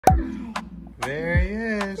There he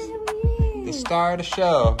is. There he is. The star of the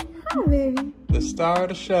show. Hi, baby. The star of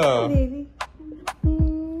the show. Hi, baby.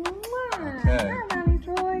 Okay. Hi, Mommy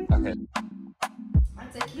Joy. Okay.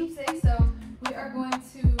 It's a keepsake, so we are going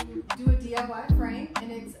to do a DIY frame,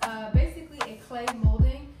 and it's basically a clay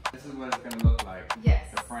molding. This is what it's going to look like.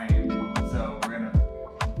 Yes. The frame. So we're going to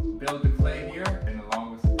build the clay here and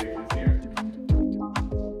along with some pictures here.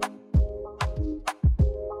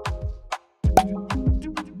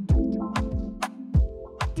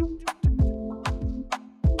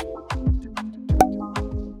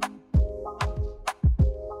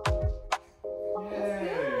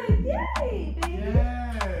 Yay, baby.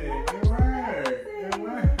 Yay! It worked! It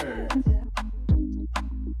worked!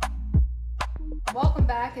 Welcome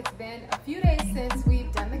back. It's been a few days since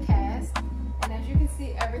we've done the cast, and as you can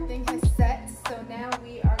see, everything has set. So now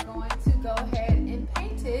we are going to go ahead and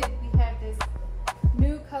paint it. We have this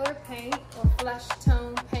new color paint or flesh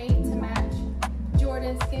tone paint to match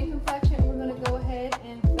Jordan's skin complexion. We're going to go ahead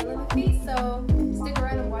and fill in the feet. So stick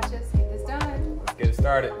around and watch us get this done. Let's get it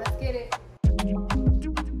started. Let's get it.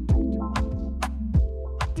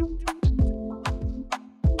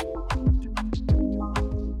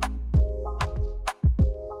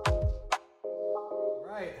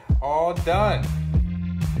 All done.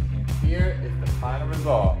 Here is the final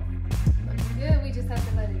result. Looking good. We just have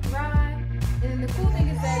to let it dry. And the cool thing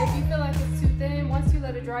is that if you feel like it's too thin, once you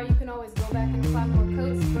let it dry, you can always go back and apply more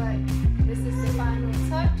coats. But this is the final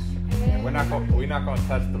touch. And we're not going to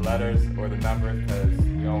touch the letters or the numbers because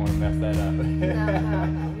we don't want to mess that up.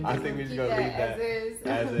 No. I think we just gonna leave that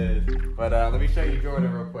as is. But let me show you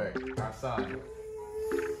Jordan real quick, our son.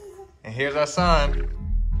 And here's our son.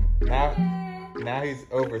 Now he's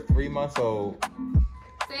over 3 months old.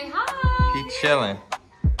 Say hi. He's chilling.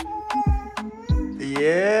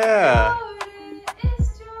 Yeah. Jordan,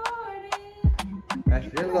 it's Jordan. That's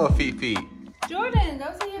your little feet. Jordan,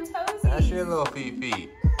 those are your toesies. That's your little feet.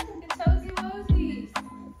 Your toesy woesies.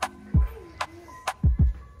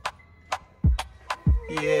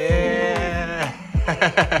 Yeah.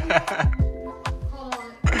 Hold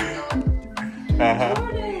on.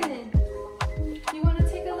 Jordan, you want to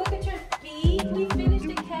take a look at your feet? We finished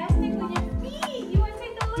the casting with your feet. You want to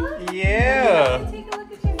take a look? Yeah. You want to take a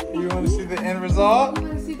look at your feet? You want to see the end result? You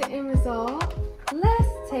want to see the end result? Let's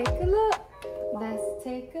take a look. Let's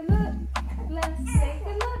take a look. Let's take a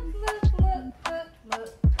look. Look.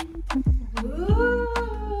 Ooh,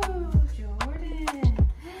 Jordan.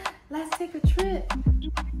 Let's take a trip.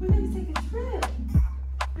 We're going to take a trip.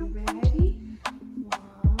 You ready?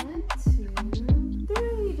 1, 2,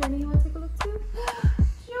 3. Jordan, you want to take a look too?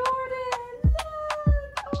 Jordan, look.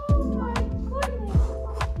 Oh my goodness.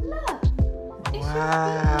 Look. It's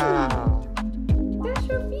Wow. That's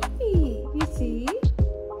your Fifi. You see?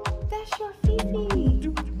 That's your Fifi.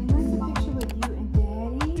 And that's a picture with you and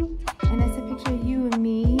Daddy. And that's a picture of you and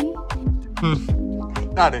me.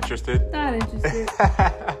 Not interested. Not interested.